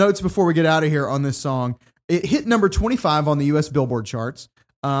 Couple of notes before we get out of here on this song. It hit number 25 on the U.S. Billboard charts,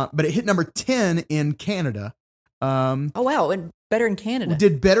 but it hit number 10 in Canada. Oh wow, it went better in Canada.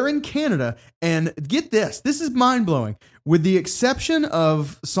 Did better in Canada. And get this. This is mind blowing. With the exception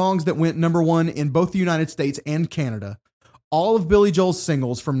of songs that went number one in both the United States and Canada, all of Billy Joel's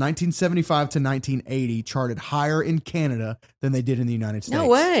singles from 1975 to 1980 charted higher in Canada than they did in the United States. No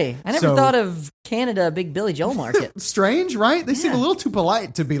way. I never So- thought of Canada a big Billy Joel market. Strange, right? They seem a Yeah. little too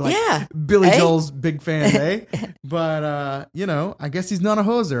polite to be like Yeah. Billy Eh? Joel's big fan, eh? But you know, I guess he's not a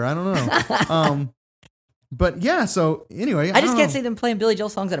hoser. I don't know. But yeah, so anyway, I just can't see them playing Billy Joel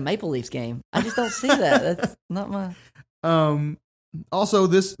songs at a Maple Leafs game. I just don't see that. That's not my. Also,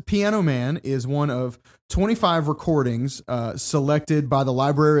 this Piano Man is one of 25 recordings selected by the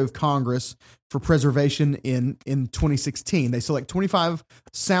Library of Congress for preservation in 2016. They select 25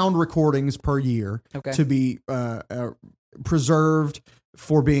 sound recordings per year Okay. to be preserved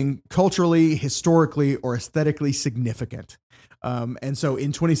for being culturally, historically, or aesthetically significant. And so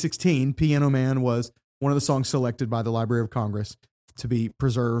in 2016, Piano Man was one of the songs selected by the Library of Congress to be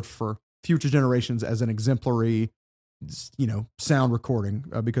preserved for future generations as an exemplary, sound recording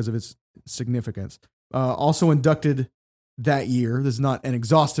because of its significance. Also inducted that year, this is not an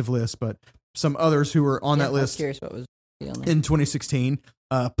exhaustive list, but some others who were on that I was list curious what was on there. in 2016,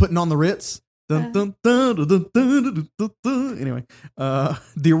 Putting on the Ritz. Dun, dun, dun, dun, dun, dun, dun, dun. Anyway,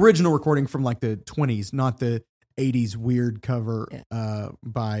 the original recording from like the 20s, not the 80s weird cover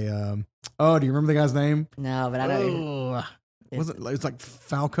by, do you remember the guy's name? No, but I know. Was it? It's like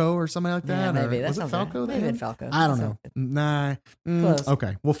Falco or something like that. Yeah, maybe. Or That was it sounds Falco? right. Maybe then? it's Falco. I don't That know. sounds Nah. Close.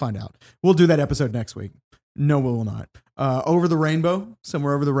 Okay, we'll find out. We'll do that episode next week. No, we will not. Over the Rainbow,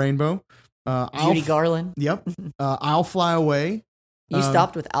 Somewhere Over the Rainbow. Judy Garland. Yep. I'll Fly Away. You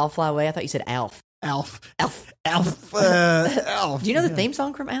stopped with I'll Fly Away. I thought you said Alf. Alf. Alf. Alf. Do you know the Yeah. theme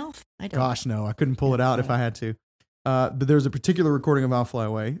song from Alf? I don't. Gosh, no, I couldn't pull it out if I had to. But there's a particular recording of I'll Fly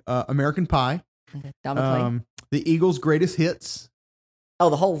Away. American Pie. Okay. Don McLean. The Eagles' Greatest Hits. Oh,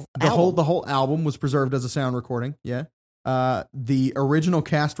 the whole album. The whole album was preserved as a sound recording. Yeah. The original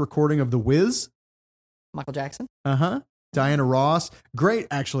cast recording of The Wiz. Michael Jackson. Diana Ross. Great,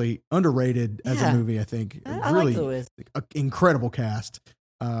 actually underrated as a Yeah. movie. I think I really like The Wiz. incredible cast.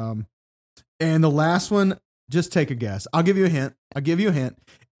 And the last one, just take a guess. I'll give you a hint.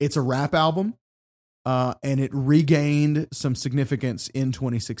 It's a rap album, and it regained some significance in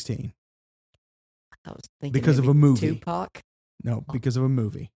 2016 I was thinking because of maybe a movie. Tupac No, because of a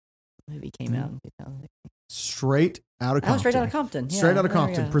movie. movie came out in 2000. Straight out of Compton. Oh, Straight Outta Compton. Yeah, Straight out of there we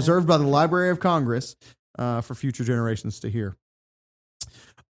Compton. go. Preserved by the Library of Congress for future generations to hear.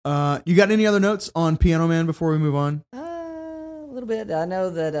 You got any other notes on Piano Man before we move on? A little bit. I know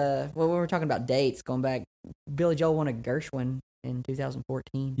that when we were talking about dates, going back, Billy Joel won a Gershwin in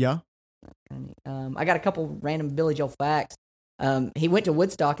 2014. Yeah. I got a couple random Billy Joel facts. He went to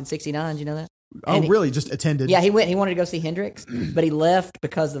Woodstock in '69. Do you know that? Oh, And he- really? Just attended? Yeah, he went. He wanted to go see Hendrix, but he left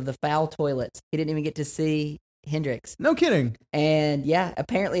because of the foul toilets. He didn't even get to see Hendrix. No kidding. And yeah,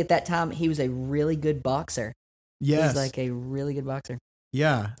 apparently at that time he was a really good boxer. He Yes. was like a really good boxer.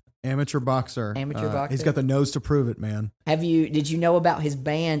 Yeah. Amateur boxer. Amateur boxer. He's got the nose to prove it, man. Did you know about his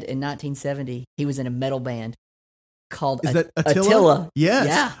band in 1970? He was in a metal band called Is that Attila? Yes.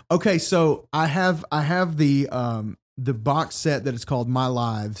 Yeah. Okay, so I have the box set that is called My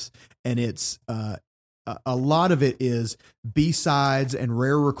Lives, and it's a lot of it is B-sides and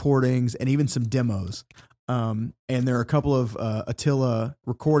rare recordings and even some demos. And there are a couple of Attila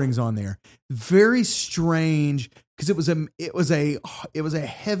recordings on there. Very strange because it was a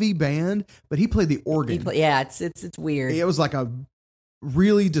heavy band, but he played the organ. It's weird. It was like a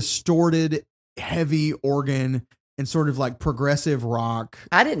really distorted, heavy organ and sort of like progressive rock.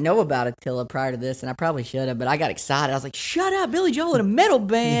 I didn't know about Attila prior to this, and I probably should have, but I got excited. I was like, "Shut up, Billy Joel in a metal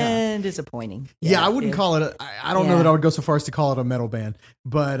band!" Disappointing. Yeah, I wouldn't call it. I don't know that I would go so far as to call it a metal band,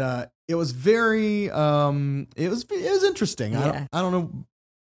 but it was very it was interesting. Yeah. I don't know.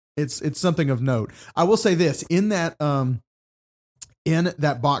 It's something of note. I will say this, in that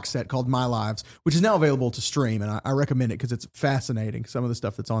box set called My Lives, which is now available to stream, and I recommend it because it's fascinating, some of the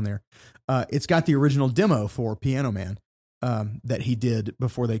stuff that's on there. It's got the original demo for Piano Man that he did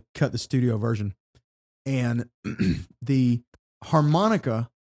before they cut the studio version. And the harmonica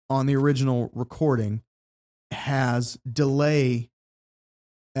on the original recording has delay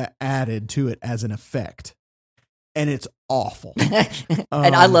added to it as an effect. And it's awful.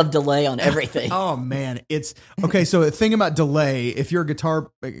 And I love delay on everything. Oh man, it's okay. So the thing about delay, if you're a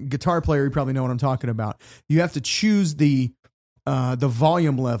guitar player, you probably know what I'm talking about. You have to choose the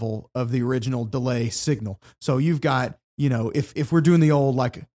volume level of the original delay signal. So you've got, if we're doing the old,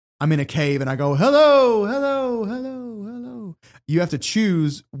 like, I'm in a cave and I go, hello, hello, hello, hello. You have to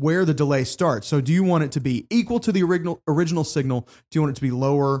choose where the delay starts. So do you want it to be equal to the original signal? Do you want it to be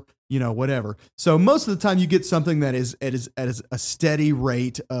lower? Whatever. So most of the time you get something that is at a steady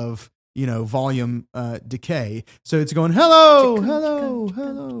rate of, volume decay. So it's going, hello, hello,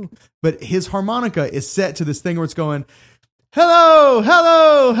 hello. But his harmonica is set to this thing where it's going, hello,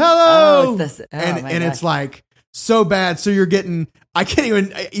 hello, hello. And it's like so bad. So you're getting, I can't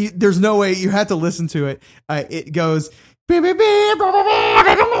even, there's no way, you have to listen to it. It goes,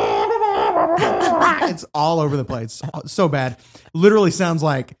 it's all over the place. So bad. Literally sounds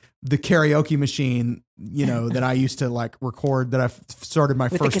like the karaoke machine, that I used to like record, that I started my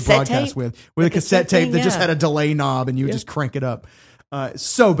first broadcast with a cassette tape that just had a delay knob and you would just crank it up.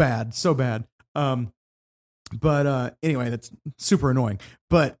 So bad. But anyway, that's super annoying.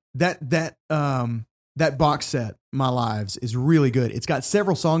 But that box set, My Lives, is really good. It's got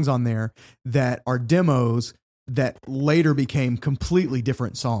several songs on there that are demos that later became completely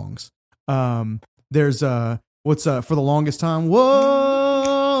different songs. There's what's For the Longest Time,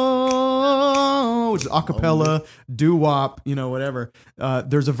 whoa, which is acapella, doo-wop, whatever.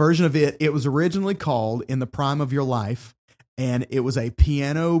 There's a version of it. It was originally called In the Prime of Your Life, and it was a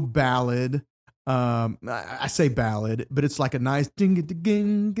piano ballad. I say ballad, but it's like a nice ding ding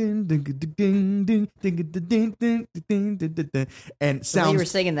ding ding ding ding ding ding ding, and sounds. When you were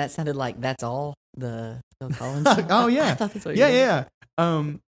singing that, sounded like That's All, the Phil Collins. Oh yeah, I thought that's what you were doing. Yeah.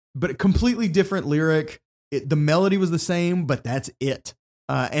 But a completely different lyric. The melody was the same, but that's it.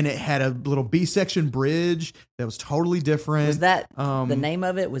 And it had a little B section bridge that was totally different. Was that the name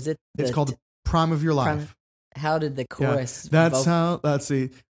of it? Was it? It's called The Prime of Your Life. How did the chorus? Yeah. That's how. Let's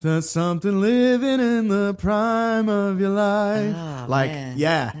see. That's something living in the prime of your life. Oh, like, man.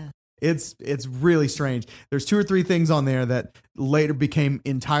 yeah. It's really strange. There's 2 or 3 things on there that later became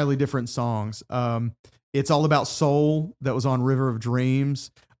entirely different songs. It's All About Soul that was on River of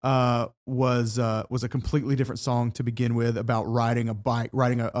Dreams. Was a completely different song to begin with, about riding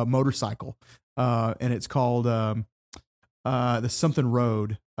a motorcycle. And it's called the something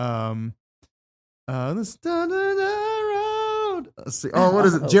road. Let's see. Oh, what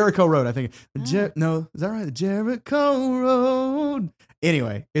is it? Jericho Road, I think. No, is that right? The Jericho Road.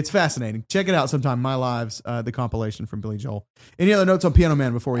 Anyway, it's fascinating. Check it out sometime. My Lives, the compilation from Billy Joel. Any other notes on Piano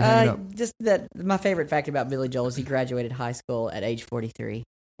Man before we hang it up? Just that my favorite fact about Billy Joel is he graduated high school at age 43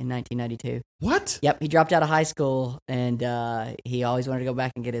 in 1992. What? Yep, he dropped out of high school and he always wanted to go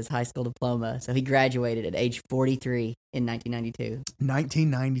back and get his high school diploma. So he graduated at age 43 in 1992.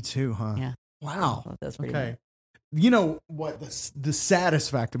 1992, huh? Yeah. Wow. That's pretty Okay. neat. You know what the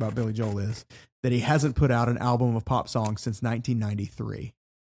saddest fact about Billy Joel is? That he hasn't put out an album of pop songs since 1993.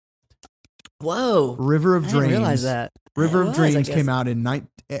 Whoa. River of I Dreams. didn't realize that. River It of was, I Dreams guess. came out in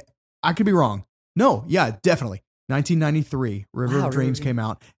I could be wrong. No, yeah, definitely. 1993. River Wow, of Dreams River- came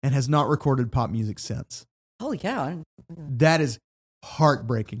out and has not recorded pop music since. Holy cow. That is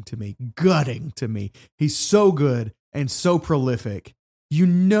heartbreaking to me, gutting to me. He's so good and so prolific.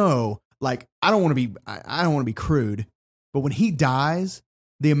 Like I don't want to be crude, but when he dies,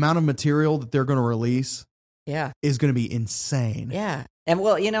 the amount of material that they're going to release Yeah. is going to be insane. Yeah. And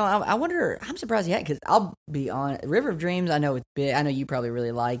well, I wonder, I'm surprised he had, because I'll be on River of Dreams. I know it's big. I know you probably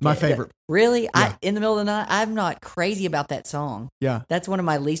really like My it. favorite. Really? Yeah. In the middle of the night, I'm not crazy about that song. Yeah. That's one of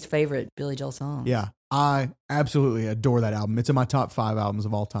my least favorite Billy Joel songs. Yeah. I absolutely adore that album. It's in my top 5 albums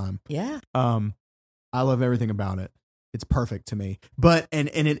of all time. Yeah. I love everything about it. It's perfect to me. But and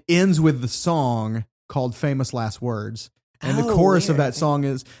it ends with the song called Famous Last Words. And the Oh, chorus of weird. that song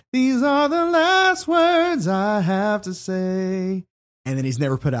is, "These are the last words I have to say." And then he's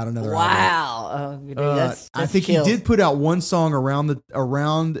never put out another album. Wow. Oh, dude, I think chills. he did put out one song around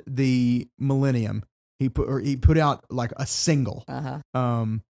the millennium. He put out like a single. Uh-huh.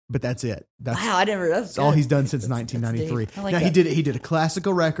 but that's it. That's Wow, I never. That's all good. he's done since That's 1993. deep. I like Now that. he did a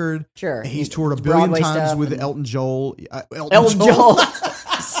classical record. Sure. He's toured a It's billion Broadway times stuff with and- Elton Joel. Elton Joel.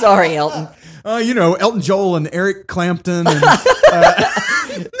 Sorry, Elton. Elton Joel and Eric Clapton. And,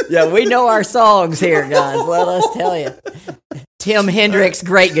 Yeah, we know our songs here, guys. Let us tell you. Tim Hendricks,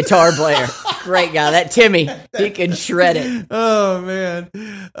 great guitar player. Great guy. That Timmy, he can shred it. oh man.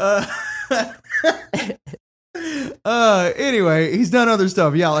 Anyway, he's done other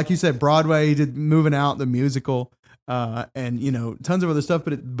stuff. Yeah, like you said, Broadway. He did Moving Out, the musical, and tons of other stuff.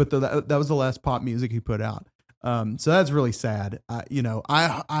 But that was the last pop music he put out. So that's really sad.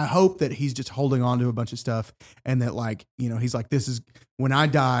 I hope that he's just holding on to a bunch of stuff, and that he's like, this is when I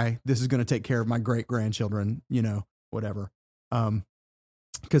die, this is going to take care of my great grandchildren. Whatever.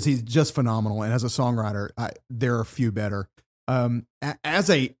 Because he's just phenomenal, and as a songwriter, there are a few better. As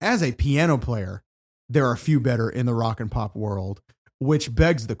a piano player, there are a few better in the rock and pop world, which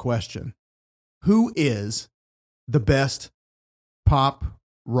begs the question: who is the best pop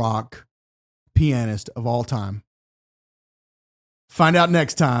rock pianist of all time? Find out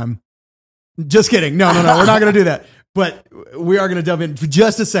next time. Just kidding. No, we're not going to do that. But we are going to delve in for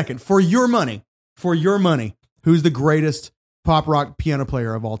just a second. For your money, who's the greatest pop rock piano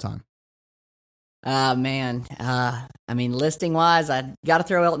player of all time? Man. Listing wise, I got to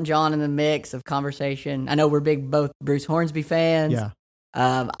throw Elton John in the mix of conversation. I know we're both Bruce Hornsby fans. Yeah.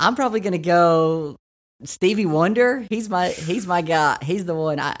 I'm probably going to go Stevie Wonder. He's my guy. He's the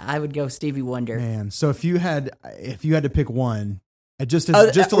one. I would go Stevie Wonder. Man, so if you had to pick one, just to we're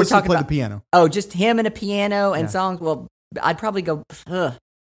listen to talking play about- the piano. Oh, just him and a piano and Yeah. songs. Well, I'd probably go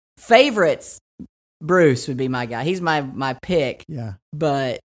favorites. Bruce would be my guy. He's my pick. Yeah.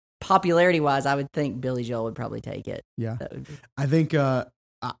 But popularity wise, I would think Billy Joel would probably take it. Yeah. That would be- I think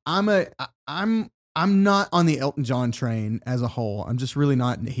I'm not on the Elton John train as a whole. I'm just really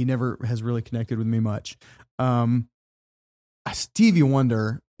not. He never has really connected with me much. Stevie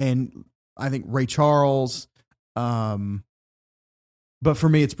Wonder and I think Ray Charles. But for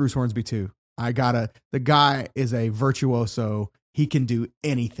me, it's Bruce Hornsby too. The guy is a virtuoso. He can do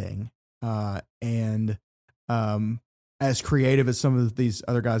anything. And as creative as some of these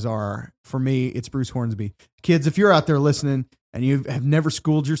other guys are, for me, it's Bruce Hornsby. Kids, if you're out there listening and you have never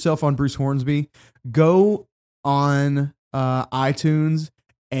schooled yourself on Bruce Hornsby, go on iTunes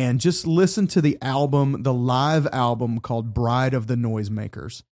and just listen to the live album called Bride of the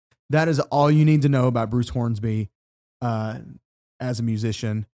Noisemakers. That is all you need to know about Bruce Hornsby as a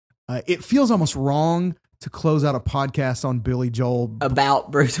musician. It feels almost wrong to close out a podcast on Billy Joel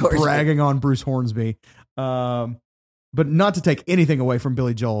about Bruce Hornsby. bragging on Bruce Hornsby. But not to take anything away from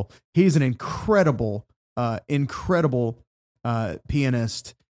Billy Joel. He's an incredible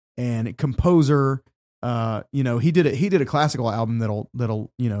pianist and composer. He did a classical album that'll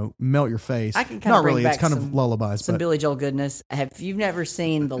melt your face. I can kind not of bring really. back It's kind of lullabies. some But Billy Joel goodness. Have you never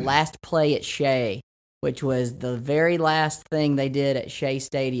seen The Last Play at Shea, which was the very last thing they did at Shea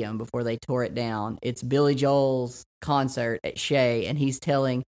Stadium before they tore it down? It's Billy Joel's concert at Shea, and he's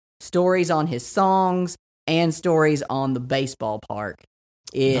telling stories on his songs and stories on the baseball park.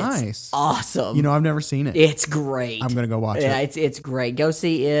 It's Nice. awesome. I've never seen it. It's great. I'm gonna go watch Yeah, it. it's great. Go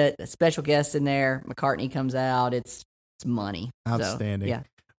see it. A special guest in there. McCartney comes out. It's money. So, Outstanding. yeah.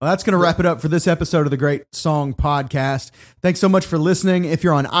 Well, that's going to wrap it up for this episode of the Great Song Podcast. Thanks so much for listening. If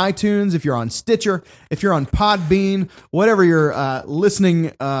you're on iTunes, if you're on Stitcher, if you're on Podbean, whatever your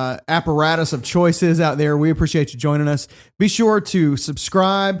listening apparatus of choice is out there, we appreciate you joining us. Be sure to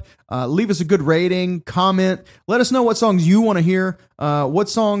subscribe, leave us a good rating, comment. Let us know what songs you want to hear. What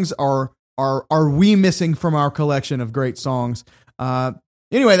songs are we missing from our collection of great songs?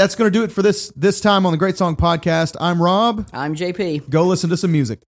 Anyway, that's going to do it for this time on the Great Song Podcast. I'm Rob. I'm JP. Go listen to some music.